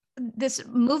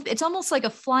move. It's almost like a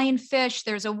flying fish.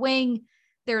 There's a wing,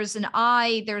 there's an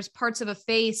eye, there's parts of a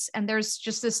face, and there's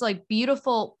just this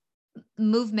beautiful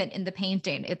movement in the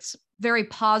painting. It's very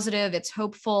positive, it's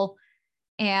hopeful,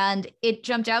 and it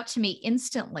jumped out to me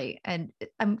instantly. And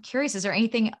I'm curious, is there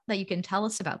anything that you can tell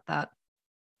us about that?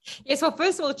 Yes, well,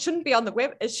 first of all, it shouldn't be on the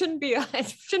web. It shouldn't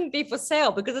be for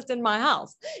sale because it's in my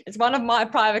house. It's one of my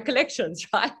private collections,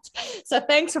 right? So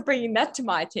thanks for bringing that to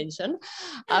my attention.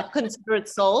 Consider it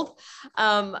sold.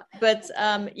 So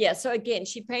again,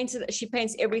 she paints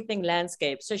everything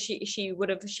landscape. So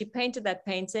she painted that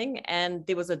painting, and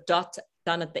there was a dot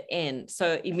done at the end.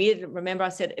 So immediately, remember I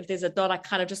said, if there's a dot, I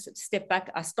kind of just step back,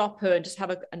 I stop her and just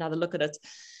have another look at it.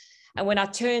 And when I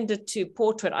turned it to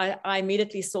portrait, I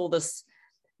immediately saw this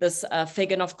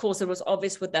figure. And of course, it was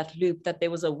obvious with that loop that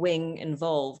there was a wing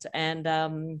involved. And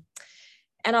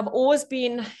And I've always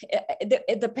been,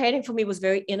 the painting for me was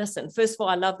very innocent. First of all,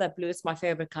 I love that blue. It's my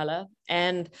favorite color.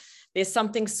 And there's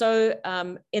something so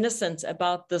innocent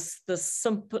about this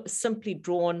simply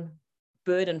drawn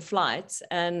bird in flight.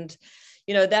 And,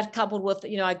 you know, that coupled with,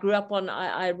 you know, I grew up on,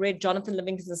 I read Jonathan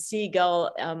Livingston's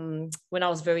Seagull when I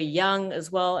was very young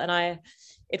as well. And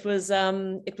it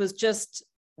was just,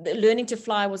 learning to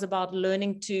fly was about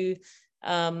learning to,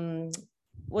 I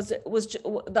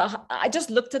just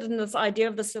looked at it in this idea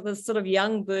of this sort of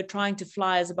young bird trying to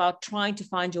fly is about trying to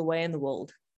find your way in the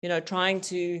world, you know, trying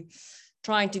to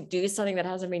do something that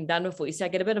hasn't been done before. You see, I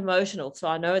get a bit emotional. So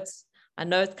I know it's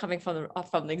coming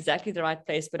from exactly the right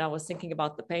place when I was thinking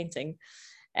about the painting.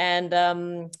 And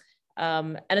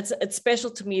it's special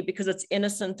to me because it's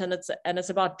innocent and it's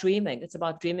about dreaming. It's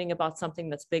about dreaming about something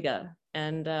that's bigger.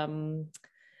 And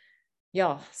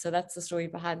yeah, so that's the story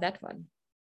behind that one.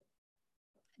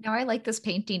 Now I like this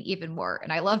painting even more,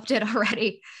 and I loved it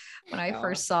already when I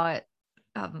first saw it.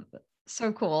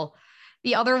 So cool.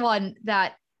 The other one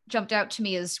that jumped out to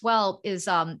me as well is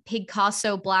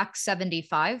Pigcasso Black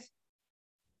 75.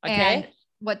 Okay. And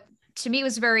what to me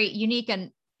was very unique,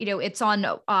 and you know, it's on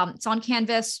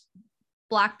canvas,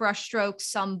 black brush strokes,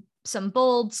 some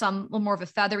bold, some a little more of a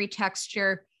feathery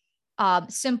texture,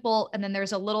 simple, and then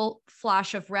there's a little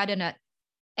flash of red in it.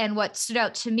 And what stood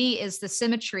out to me is the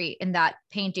symmetry in that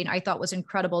painting. I thought was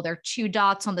incredible. There are 2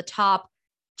 dots on the top,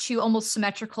 2 almost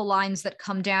symmetrical lines that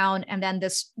come down, and then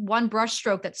this one brush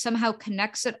stroke that somehow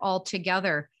connects it all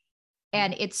together.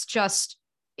 And it's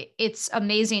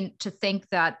amazing to think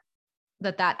that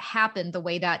happened the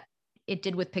way that it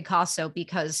did with Pigcasso,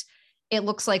 because it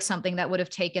looks like something that would have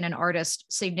taken an artist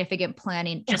significant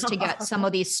planning just to get some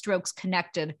of these strokes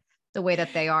connected the way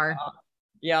that they are.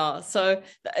 Yeah, so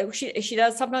she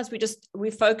does. Sometimes we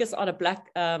focus on a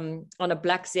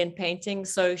black Zen painting.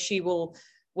 So she will,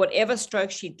 whatever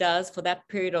stroke she does for that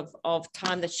period of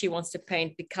time that she wants to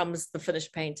paint becomes the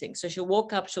finished painting. So she'll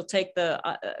walk up, she'll take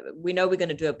we know we're going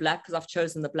to do a black because I've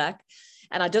chosen the black,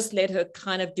 and I just let her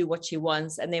kind of do what she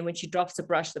wants. And then when she drops the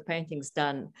brush, the painting's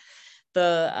done.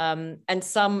 And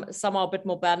some are a bit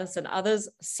more balanced than others.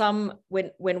 Some,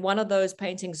 when one of those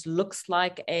paintings looks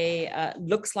like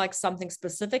something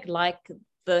specific, like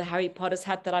the Harry Potter's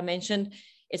hat that I mentioned,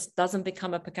 it doesn't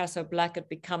become a Pigcasso black. It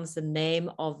becomes the name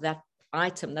of that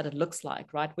item that it looks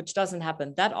like, right? Which doesn't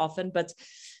happen that often, but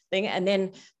and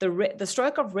then the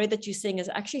stroke of red that you're seeing is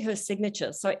actually her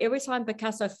signature. So every time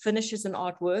Pigcasso finishes an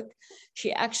artwork,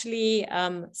 she actually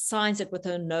signs it with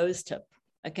her nose tip.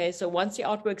 Okay, so once the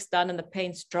artwork's done and the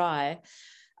paint's dry,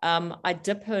 I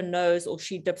dip her nose, or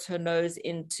she dips her nose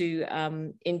into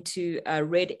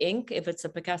red ink if it's a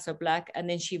Pigcasso black, and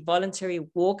then she voluntarily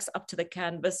walks up to the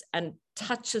canvas and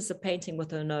touches the painting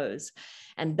with her nose.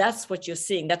 And that's what you're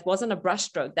seeing. That wasn't a brush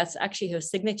stroke. That's actually her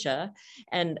signature,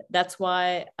 and that's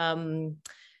why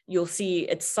you'll see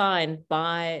it's signed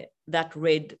by that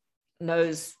red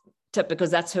nose tip,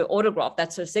 because that's her autograph,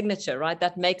 that's her signature, right?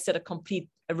 That makes it a complete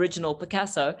original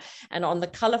Pigcasso. And on the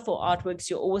colorful artworks,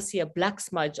 you'll always see a black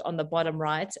smudge on the bottom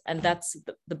right, and that's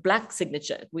the black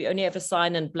signature. We only ever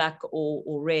sign in black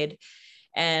or red.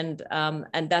 And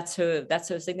that's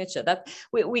her signature. That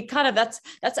we kind of, that's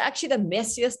actually the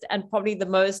messiest and probably the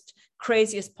most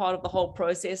craziest part of the whole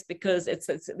process, because it's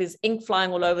there's ink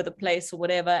flying all over the place or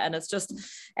whatever, and it's just,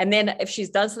 and then if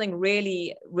she's done something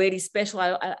really really special,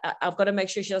 I've got to make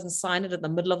sure she doesn't sign it in the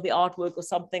middle of the artwork or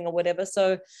something or whatever.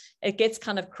 So it gets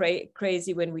kind of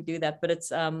crazy when we do that, but it's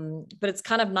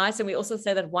kind of nice. And we also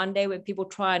say that one day when people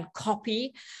try and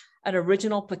copy an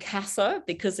original Pigcasso,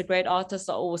 because the great artists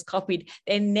are always copied,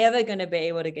 they're never going to be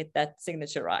able to get that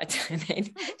signature right.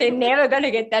 They're never going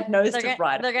to get that nose tip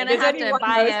right. They're going to have to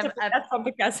buy that's from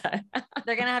Pigcasso.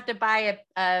 They're going to have to buy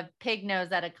a pig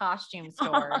nose at a costume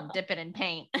store and dip it in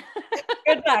paint.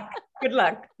 Good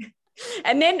luck.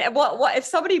 And then what if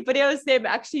somebody videos them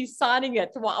actually signing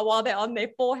it while they're on their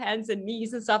 4 hands and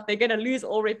knees and stuff? They're going to lose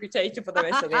all reputation for the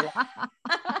rest of their life.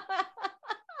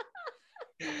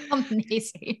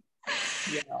 Amazing.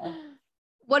 Yeah.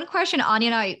 One question Anya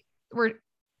and I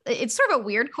it's sort of a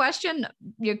weird question.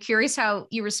 You're curious how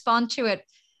you respond to it.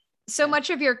 So much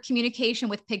of your communication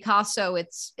with Pigcasso,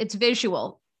 it's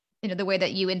visual, you know, the way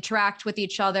that you interact with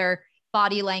each other,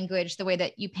 body language, the way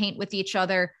that you paint with each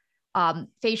other,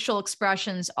 facial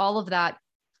expressions, all of that.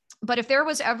 But if there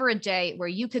was ever a day where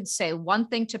you could say one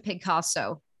thing to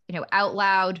Pigcasso, you know, out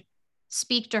loud,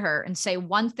 speak to her and say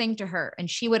one thing to her, and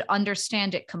she would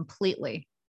understand it completely,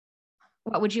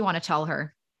 what would you want to tell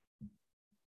her?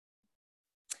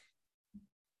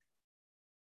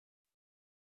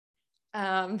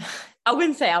 I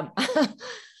wouldn't say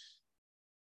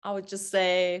I would just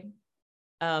say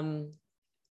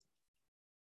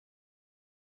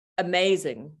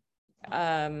amazing.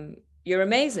 You're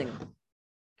amazing.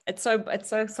 It's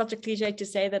such a cliche to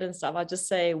say that and stuff. I just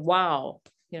say, wow,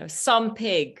 some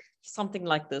pig, something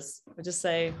like this. I just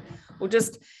say, or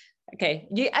just, okay,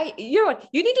 you know what?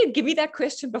 You need to give me that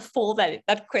question before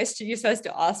that question you're supposed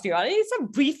to ask me. I need some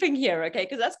briefing here, okay?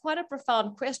 Because that's quite a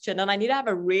profound question, and I need to have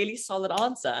a really solid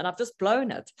answer, and I've just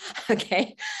blown it.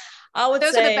 Okay, I would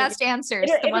those say are the best answers,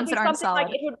 the ones that aren't solid.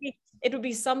 Like it would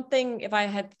be something, if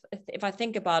I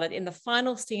think about it, in the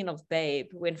final scene of Babe,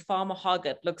 when Farmer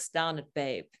Hoggett looks down at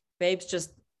Babe. Babe's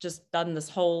just done this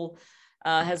whole,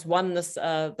 has won this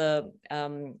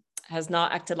has now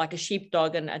acted like a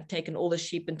sheepdog and taken all the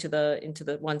sheep into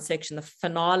the one section, the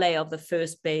finale of the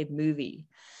first Babe movie.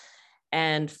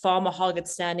 And Farmer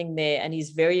Hoggett's standing there, and he's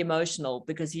very emotional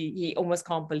because he almost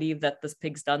can't believe that this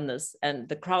pig's done this. And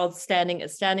the crowd's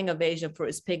standing ovation for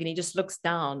his pig, and he just looks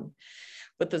down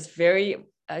with this very,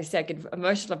 I get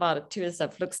emotional about it too, and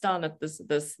stuff, looks down at this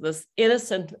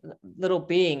innocent little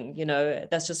being,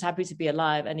 that's just happy to be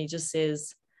alive. And he just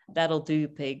says, "That'll do,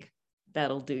 pig,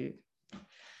 that'll do."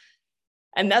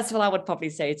 And that's what I would probably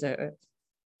say to her.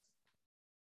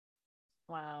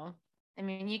 Wow. I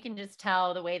mean, you can just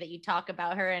tell the way that you talk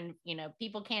about her, and,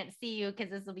 people can't see you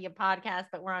because this will be a podcast,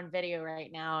 but we're on video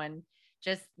right now, and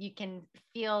just, you can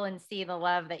feel and see the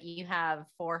love that you have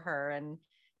for her. And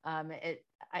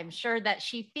I'm sure that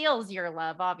she feels your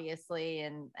love, obviously.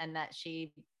 And that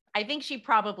I think she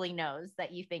probably knows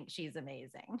that you think she's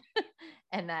amazing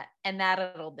and that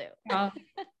it'll do.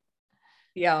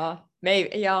 Yeah,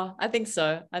 maybe. Yeah, I think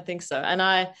so. And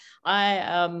I'm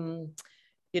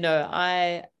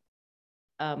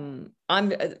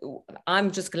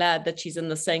just glad that she's in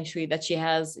the sanctuary, that she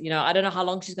has, I don't know how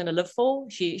long she's going to live for.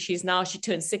 She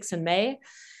turned 6 in May.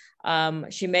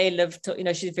 She may live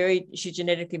to, she's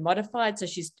genetically modified. So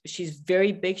she's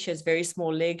very big. She has very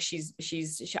small legs.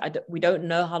 We don't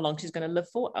know how long she's going to live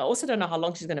for. I also don't know how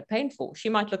long she's going to paint for. She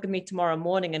might look at me tomorrow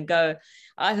morning and go,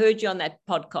 "I heard you on that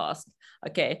podcast."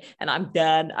 Okay. And I'm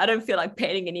done. I don't feel like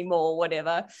painting anymore,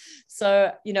 whatever.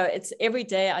 So, it's every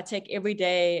day. I take every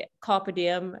day carpe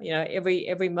diem,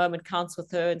 every moment counts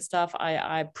with her and stuff.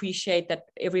 I appreciate that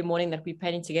every morning that we're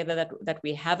painting together, that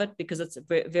we have it, because it's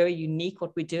very, very unique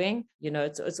what we're doing.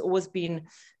 It's always been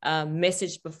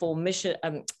message before mission,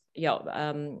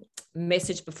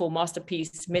 message before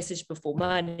masterpiece, message before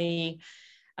money.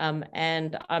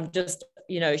 And I'm just,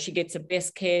 she gets the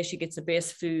best care, she gets the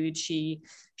best food, she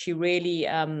really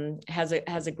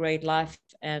has a great life,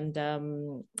 and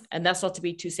that's not to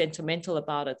be too sentimental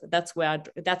about it. That's where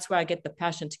I get the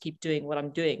passion to keep doing what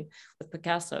I'm doing with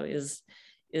Pigcasso,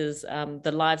 is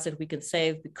the lives that we can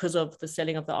save because of the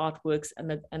selling of the artworks, and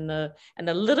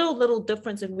the little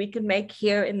difference that we can make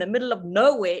here in the middle of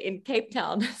nowhere in Cape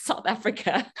Town, South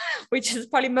Africa, which is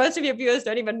probably most of your viewers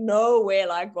don't even know where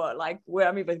where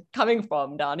I'm even coming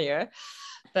from down here.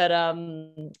 But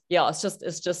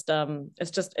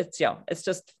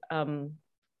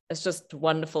it's just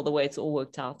wonderful the way it's all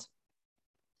worked out.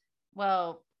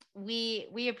 Well,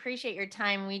 we appreciate your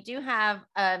time. We do have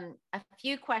a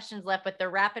few questions left, but they're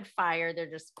rapid fire.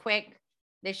 They're just quick.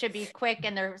 They should be quick,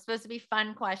 and they're supposed to be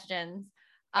fun questions.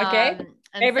 Okay.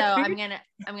 And favorite so food?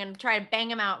 I'm gonna try to bang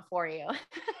them out for you.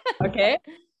 Okay.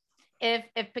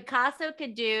 If Pigcasso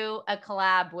could do a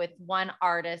collab with one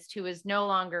artist who is no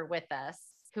longer with us,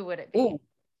 who would it be? Ooh.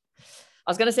 I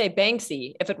was going to say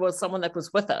Banksy, if it was someone that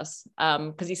was with us,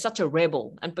 because he's such a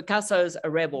rebel, and Picasso's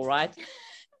a rebel, right?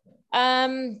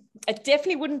 It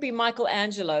definitely wouldn't be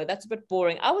Michelangelo. That's a bit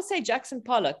boring. I would say Jackson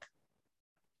Pollock.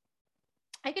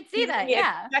 I could see that.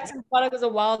 Yeah. Jackson Pollock is a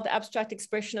wild abstract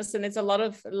expressionist, and it's a lot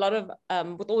of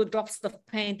with all the drops of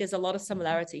paint, there's a lot of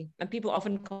similarity, and people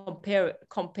often compare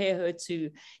her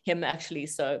to him, actually.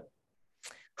 So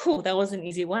that was an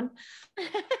easy one.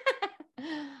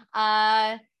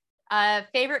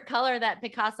 Favorite color that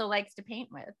Pigcasso likes to paint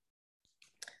with?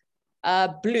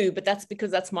 Blue, but that's because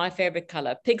that's my favorite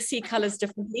color. Pigs see colors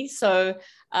differently, so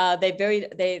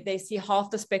they see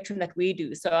half the spectrum that we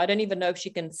do. So I don't even know if she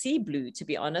can see blue, to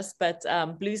be honest. But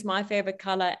blue's my favorite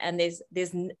color, and it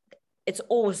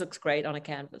always looks great on a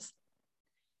canvas.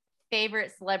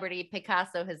 Favorite celebrity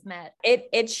Pigcasso has met?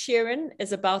 Ed Sheeran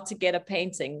is about to get a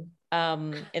painting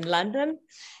in London.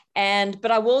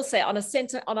 But I will say, on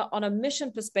a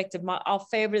mission perspective, our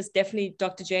favorite is definitely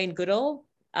Dr. Jane Goodall.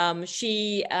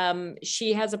 She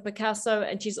has a Pigcasso,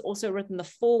 and she's also written the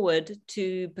foreword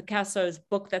to Picasso's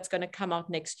book that's going to come out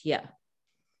next year.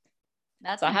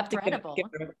 That's incredible. I have to give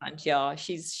her a punch. Yeah,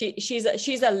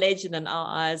 she's a legend in our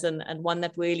eyes, and one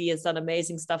that really has done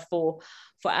amazing stuff for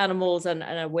animals and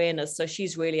awareness. So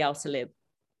she's really our celeb.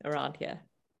 around here.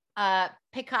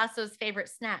 Picasso's favorite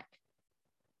snack.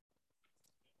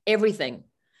 Everything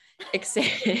except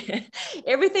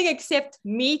everything except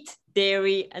meat,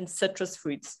 dairy, and citrus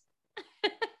fruits.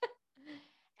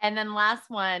 And then last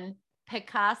one,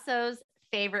 Picasso's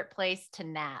favorite place to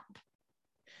nap.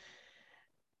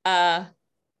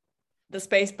 The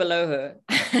space below her.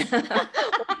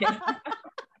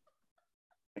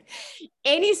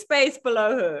 Any space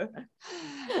below her.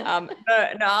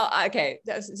 No, okay.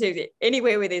 Seriously,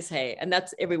 anywhere where there's hay, and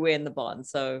that's everywhere in the barn.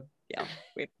 So yeah.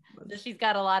 So she's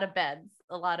got a lot of beds.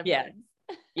 A lot of beds.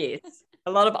 Yes.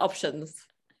 A lot of options.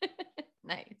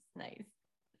 Nice.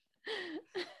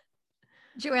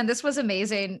 Joanne, this was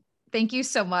amazing. Thank you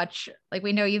so much. Like,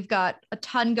 we know you've got a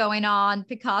ton going on.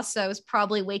 Picasso is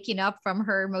probably waking up from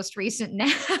her most recent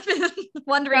nap and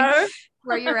wondering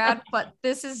where you're at. But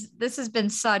this has been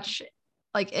such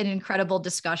like an incredible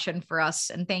discussion for us.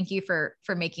 And thank you for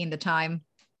making the time.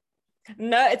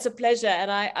 No, it's a pleasure. And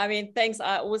I mean, thanks.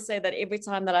 I always say that every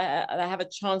time that I have a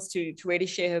chance to really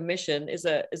share her mission is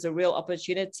a real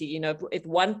opportunity. You know, if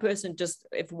one person just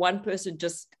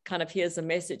kind of hears the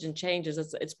message and changes,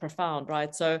 it's profound,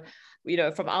 right? So, you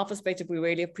know, from our perspective, we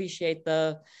really appreciate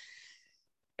the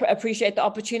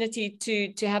opportunity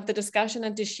to have the discussion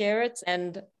and to share it.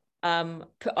 And on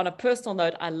a personal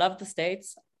note, I love the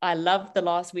States. I loved the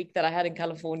last week that I had in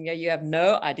California. You have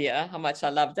no idea how much I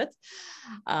loved it.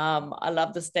 I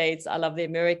love the States. I love the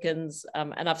Americans,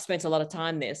 and I've spent a lot of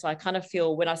time there. So I kind of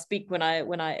feel when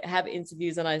I have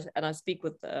interviews and I speak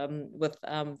with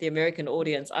the American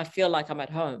audience, I feel like I'm at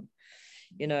home.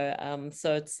 You know,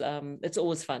 so it's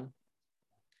always fun.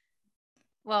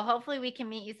 Well, hopefully we can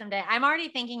meet you someday. I'm already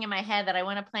thinking in my head that I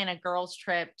want to plan a girls'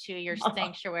 trip to your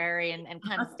sanctuary and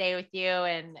come stay with you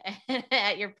and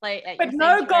at your place. But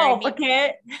no golf,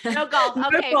 okay? No golf.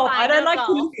 Okay, golf. fine. I don't no like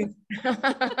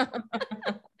golf.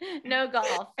 No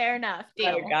golf. Fair enough.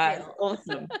 Deal. Oh, guys,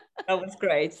 awesome. That was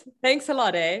great. Thanks a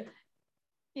lot, eh?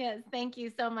 Yes, thank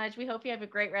you so much. We hope you have a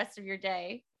great rest of your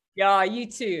day. Yeah, you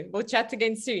too. We'll chat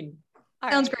again soon.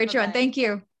 Sounds great, Joanne. Thank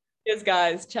you. Cheers,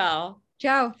 guys. Ciao.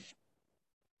 Ciao.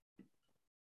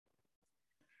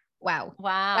 Wow.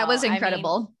 That was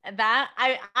incredible. I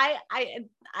mean,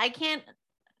 I can't,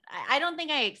 I don't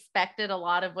think I expected a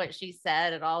lot of what she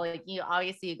said at all. Like, you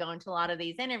obviously go into a lot of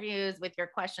these interviews with your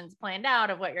questions planned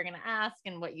out of what you're going to ask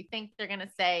and what you think they're going to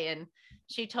say. And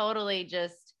she totally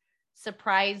just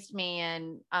surprised me.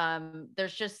 And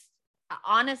there's just,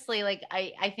 honestly, like,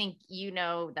 I think, you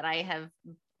know, that I have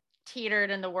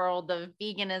teetered in the world of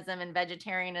veganism and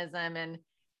vegetarianism, and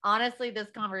honestly, this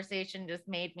conversation just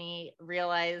made me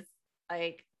realize,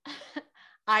 like,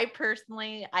 I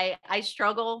personally, I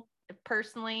struggle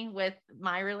personally with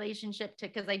my relationship to,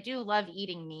 because I do love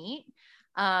eating meat,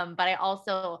 but I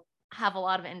also have a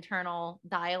lot of internal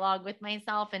dialogue with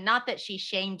myself. And not that she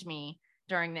shamed me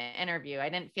during the interview. I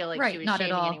didn't feel like she was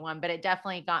shaming anyone, but it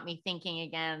definitely got me thinking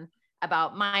again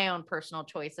about my own personal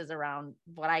choices around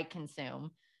what I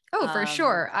consume. Oh, for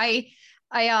sure. I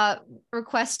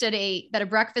requested that a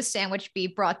breakfast sandwich be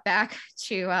brought back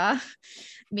to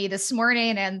me this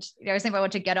morning, and I was thinking about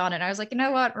what to get on, and I was like, you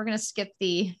know what, we're gonna skip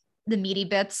the meaty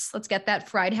bits. Let's get that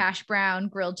fried hash brown,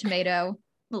 grilled tomato,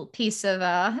 little piece of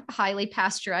highly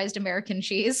pasteurized American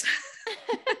cheese.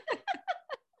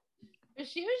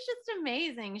 She was just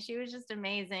amazing. She was just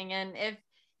amazing. And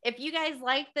if you guys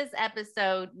like this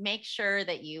episode, make sure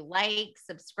that you like,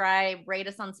 subscribe, rate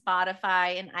us on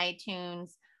Spotify and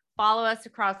iTunes. Follow us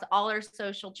across all our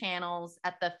social channels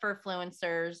at the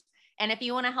Furfluencers. And if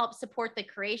you want to help support the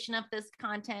creation of this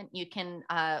content, you can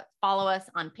follow us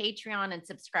on Patreon and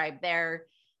subscribe there.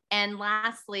 And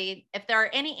lastly, if there are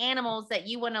any animals that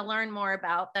you want to learn more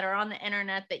about that are on the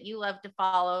internet that you love to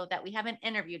follow that we haven't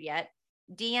interviewed yet,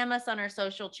 DM us on our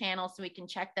social channels so we can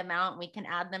check them out and we can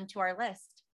add them to our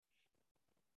list.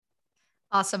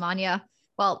 Awesome, Anya.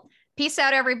 Well, peace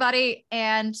out, everybody.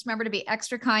 And remember to be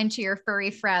extra kind to your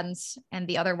furry friends and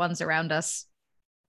the other ones around us.